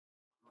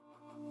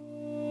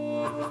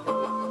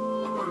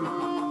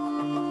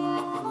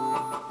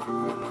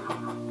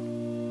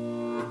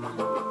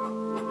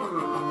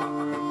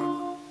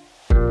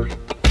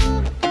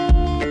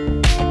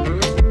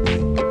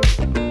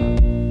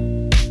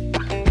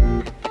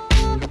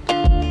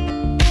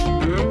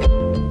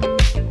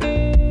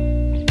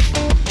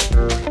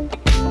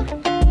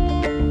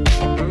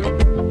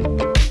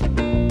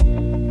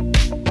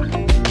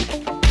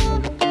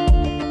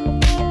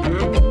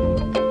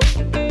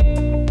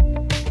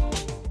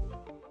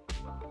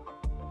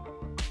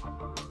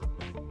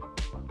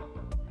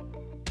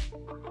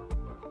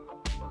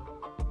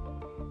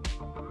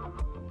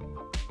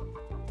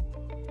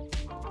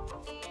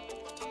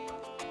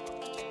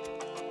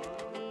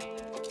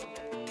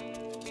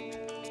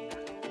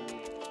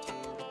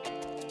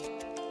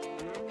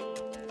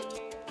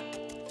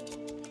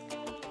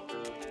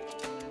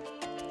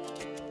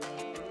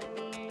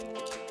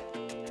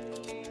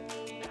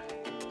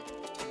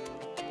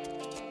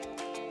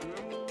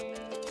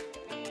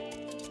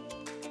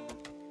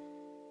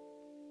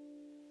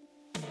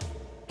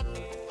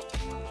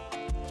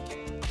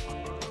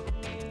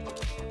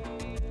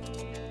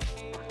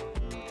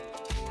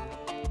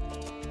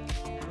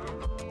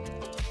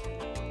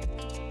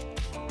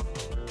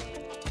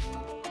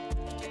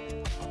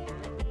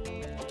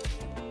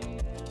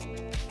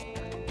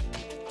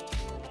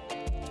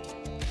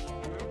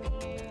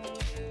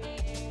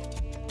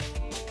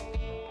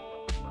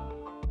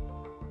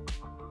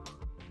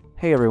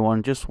Hey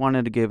everyone, just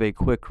wanted to give a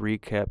quick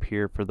recap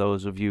here for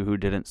those of you who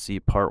didn't see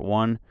part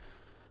one.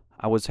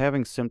 I was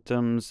having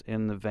symptoms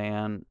in the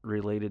van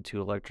related to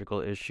electrical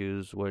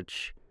issues,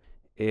 which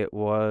it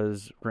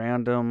was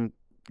random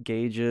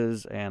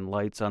gauges and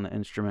lights on the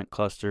instrument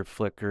cluster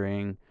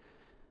flickering.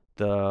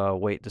 The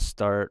wait to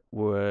start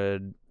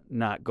would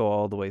not go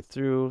all the way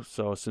through,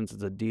 so since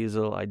it's a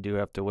diesel, I do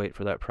have to wait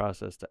for that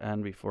process to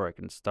end before I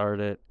can start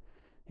it.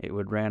 It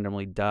would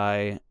randomly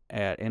die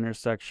at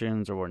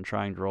intersections or when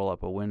trying to roll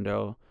up a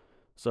window.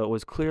 So it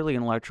was clearly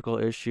an electrical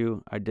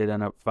issue. I did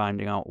end up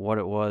finding out what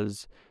it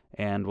was,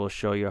 and we'll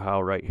show you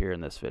how right here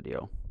in this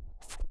video.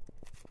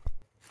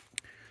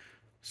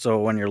 So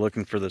when you're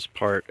looking for this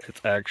part,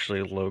 it's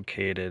actually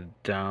located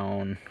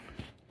down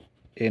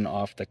in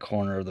off the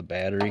corner of the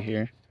battery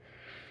here.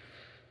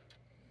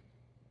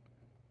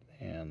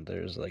 And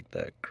there's like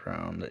that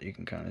ground that you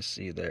can kind of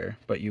see there.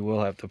 But you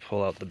will have to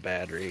pull out the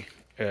battery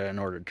in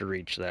order to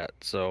reach that.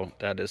 So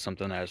that is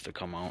something that has to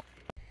come out.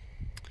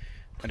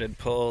 I did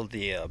pull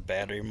the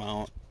battery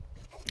mount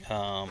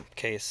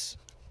case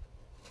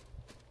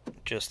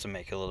just to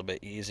make it a little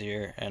bit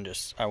easier, and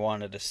I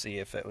wanted to see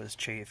if it was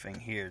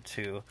chafing here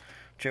too,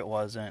 which it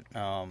wasn't.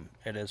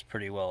 It is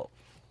pretty well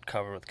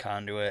covered with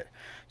conduit,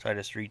 so I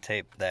just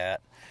retaped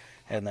that,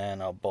 and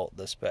then I'll bolt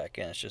this back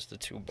in. It's just the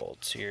two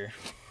bolts here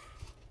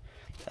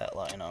that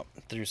line up.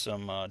 Threw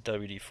some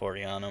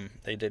WD-40 on them.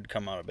 They did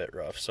come out a bit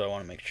rough, so I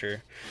want to make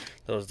sure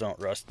those don't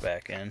rust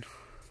back in.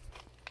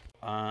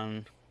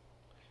 On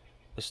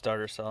the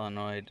starter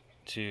solenoid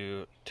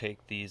to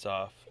take these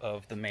off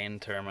of the main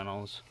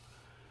terminals,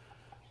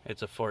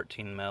 it's a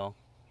 14 mil,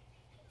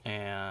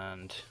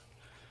 and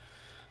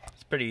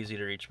it's pretty easy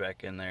to reach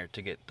back in there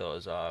to get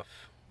those off.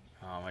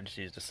 I just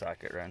used a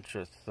socket wrench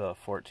with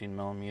 14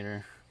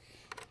 millimeter,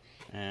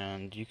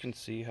 and you can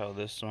see how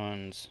this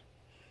one's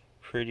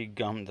pretty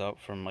gummed up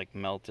from like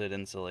melted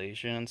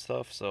insulation and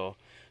stuff, so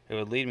it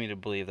would lead me to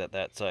believe that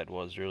that side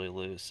was really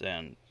loose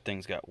and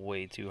things got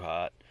way too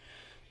hot.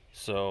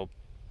 So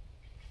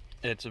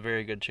it's a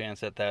very good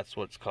chance that that's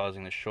what's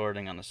causing the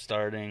shorting on the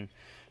starting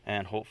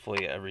and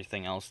hopefully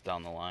everything else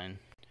down the line.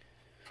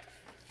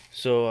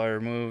 So I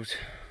removed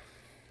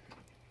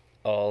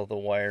all the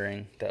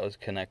wiring that was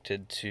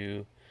connected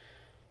to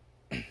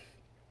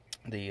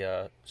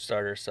the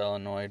starter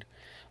solenoid.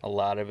 A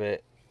lot of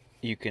it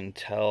you can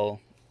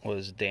tell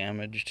was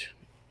damaged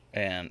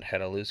and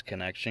had a loose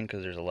connection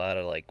because there's a lot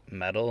of like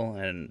metal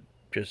and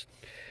just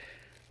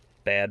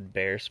bad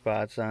bare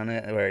spots on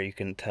it where you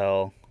can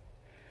tell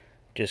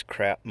just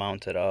crap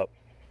mounted up.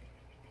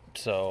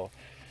 So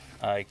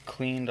I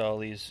cleaned all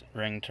these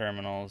ring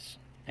terminals,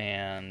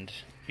 and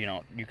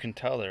you can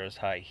tell there was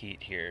high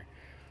heat here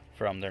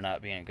from there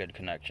not being a good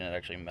connection. It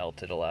actually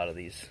melted a lot of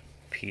these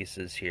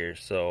pieces here.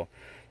 So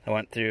I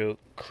went through,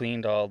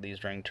 cleaned all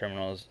these ring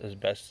terminals as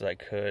best as I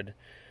could,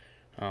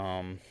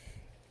 and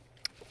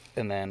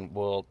then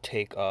we'll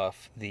take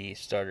off the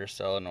starter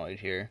solenoid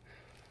here.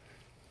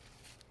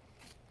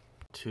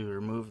 To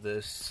remove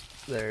this,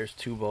 there's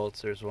two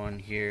bolts. There's one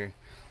here,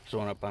 there's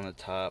one up on the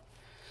top.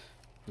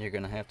 You're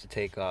gonna have to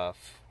take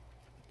off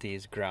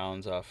these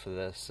grounds off of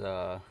this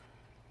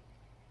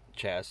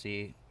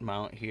chassis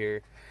mount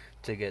here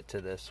to get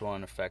to this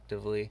one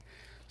effectively.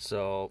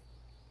 So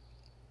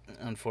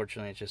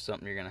unfortunately it's just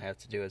something you're gonna have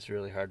to do. It's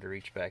really hard to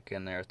reach back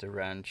in there with the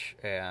wrench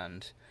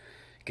and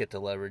get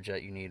the leverage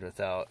that you need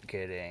without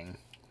getting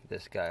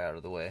this guy out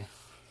of the way.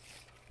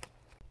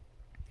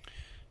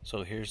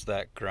 So here's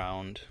that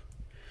ground,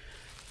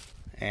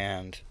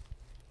 and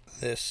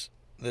this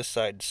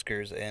side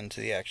screws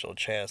into the actual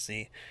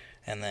chassis,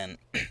 and then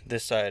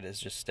this side is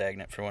just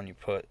stagnant for when you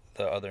put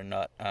the other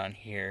nut on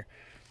here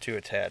to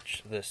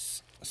attach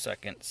this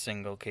second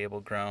single cable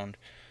ground.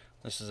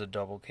 This is a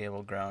double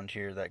cable ground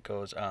here that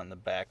goes on the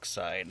back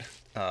side,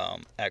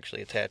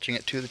 actually attaching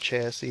it to the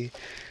chassis.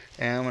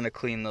 And I'm going to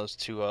clean those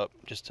two up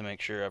just to make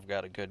sure I've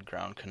got a good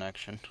ground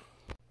connection.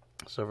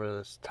 So for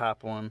this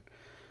top one,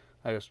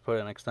 I just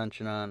put an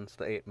extension on. It's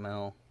the 8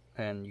 mil,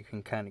 and you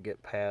can kind of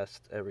get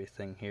past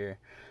everything here.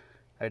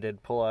 I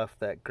did pull off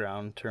that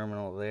ground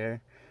terminal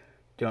there.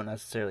 Don't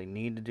necessarily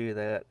need to do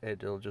that.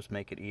 It'll just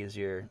make it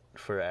easier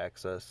for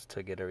access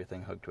to get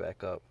everything hooked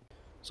back up.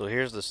 So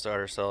here's the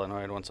starter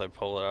solenoid. Once I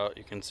pull it out,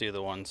 you can see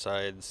the one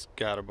side's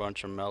got a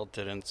bunch of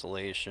melted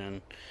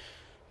insulation.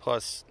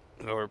 Plus,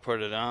 whoever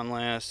put it on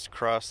last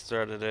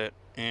cross-threaded it,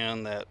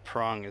 and that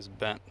prong is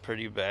bent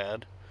pretty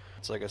bad.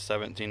 It's like a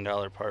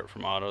 $17 part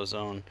from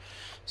AutoZone,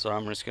 so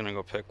I'm just gonna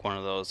go pick one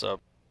of those up.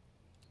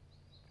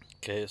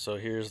 Okay, so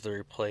here's the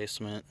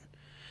replacement.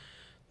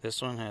 This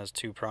one has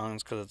two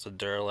prongs because it's a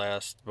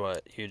Duralast,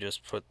 but you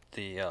just put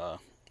the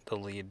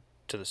lead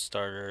to the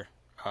starter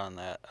on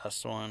that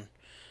S1.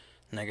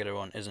 Negative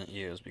one isn't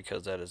used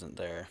because that isn't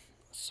there.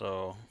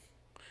 So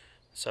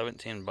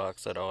 17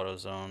 bucks at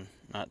AutoZone,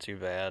 not too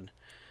bad.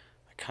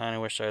 I kind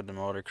of wish I had the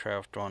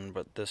Motorcraft one,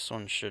 but this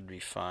one should be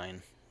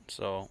fine.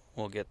 So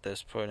we'll get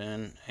this put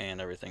in and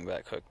everything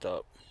back hooked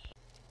up.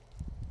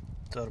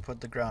 So to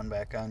put the ground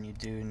back on, you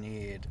do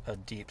need a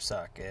deep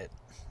socket.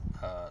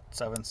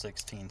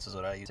 7/16 is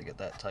what I use to get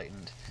that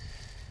tightened.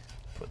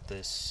 Put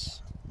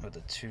this with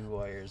the 2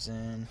 wires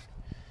in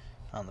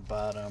on the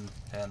bottom,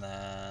 and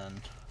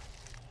then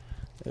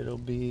it'll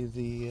be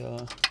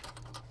the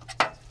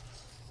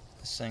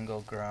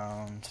single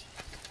ground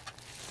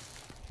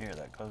here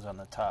that goes on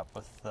the top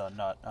with the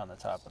nut on the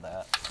top of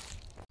that.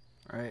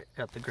 Alright,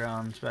 got the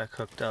grounds back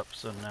hooked up,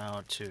 so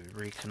now to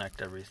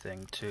reconnect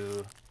everything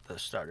to the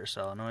starter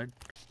solenoid.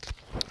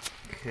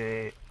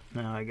 Okay,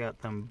 now I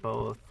got them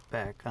both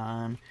back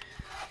on.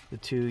 The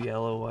 2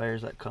 yellow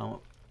wires that come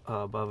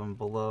above and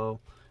below,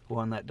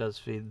 one that does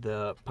feed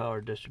the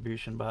power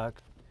distribution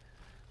box.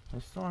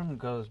 This one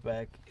goes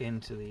back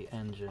into the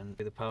engine,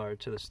 the power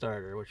to the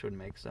starter, which would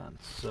make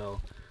sense. So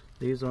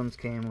these ones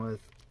came with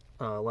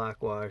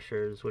lock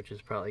washers, which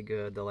is probably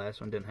good. The last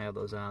one didn't have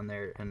those on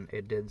there, and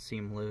it did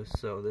seem loose,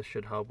 so this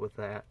should help with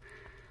that.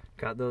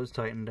 Got those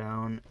tightened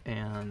down,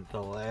 and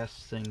the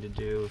last thing to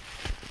do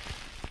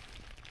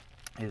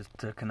is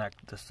to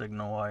connect the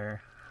signal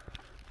wire,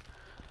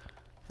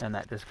 and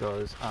that just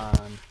goes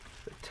on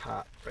the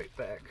top right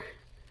back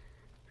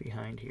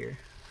behind here.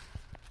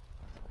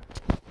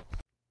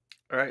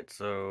 Alright,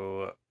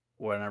 so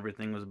when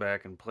everything was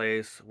back in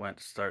place, went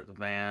to start the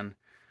van,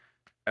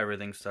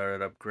 everything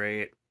started up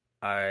great.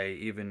 I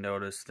even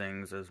noticed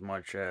things as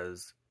much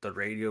as the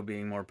radio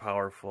being more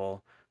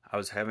powerful. I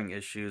was having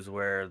issues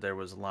where there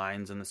was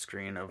lines in the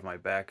screen of my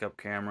backup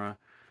camera.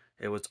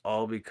 It was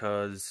all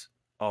because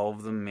all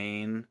of the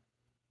main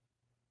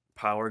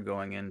power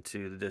going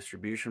into the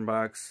distribution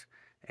box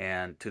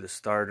and to the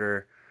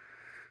starter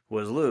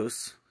was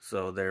loose,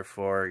 so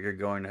therefore you're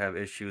going to have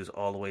issues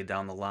all the way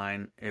down the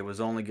line. It was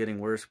only getting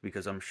worse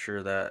because I'm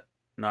sure that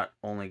not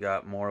only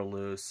got more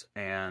loose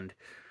and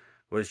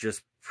was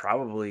just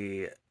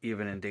probably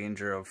even in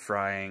danger of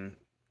frying,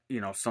 you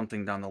know,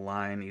 something down the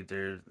line,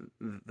 either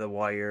the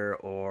wire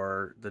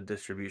or the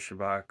distribution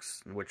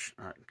box, which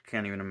I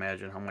can't even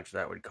imagine how much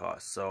that would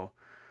cost. So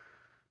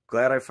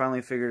glad I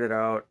finally figured it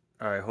out.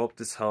 I hope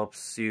this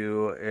helps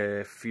you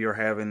if you're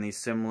having these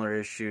similar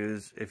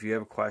issues. If you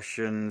have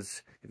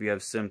questions, if you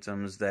have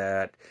symptoms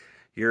that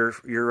you're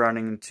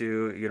running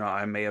into, you know,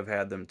 I may have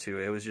had them too.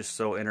 It was just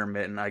so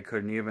intermittent, I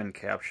couldn't even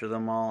capture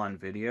them all on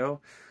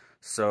video.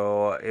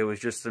 So it was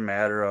just a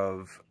matter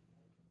of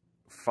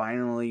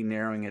finally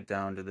narrowing it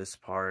down to this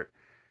part,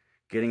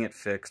 getting it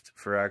fixed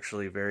for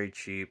actually very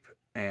cheap.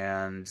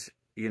 And,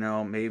 you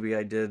know, maybe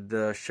I did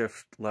the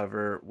shift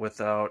lever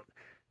without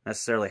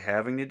necessarily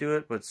having to do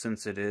it, but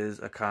since it is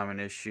a common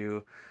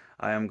issue,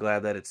 I am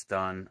glad that it's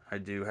done. I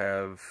do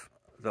have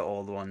the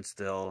old one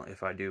still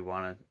if I do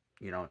want to,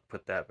 you know,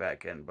 put that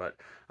back in, but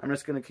I'm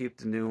just going to keep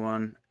the new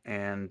one.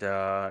 And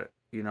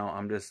you know,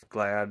 I'm just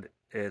glad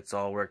it's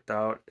all worked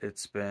out.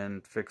 It's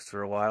been fixed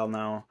for a while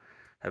now.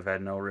 I've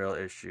had no real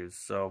issues.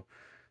 So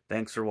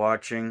thanks for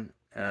watching.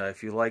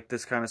 If you like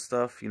this kind of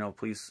stuff, you know,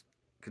 please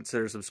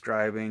consider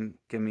subscribing,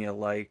 give me a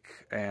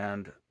like,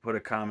 and put a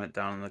comment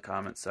down in the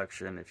comment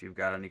section if you've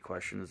got any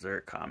questions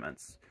or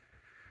comments.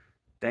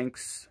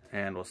 Thanks,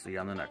 and we'll see you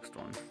on the next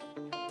one.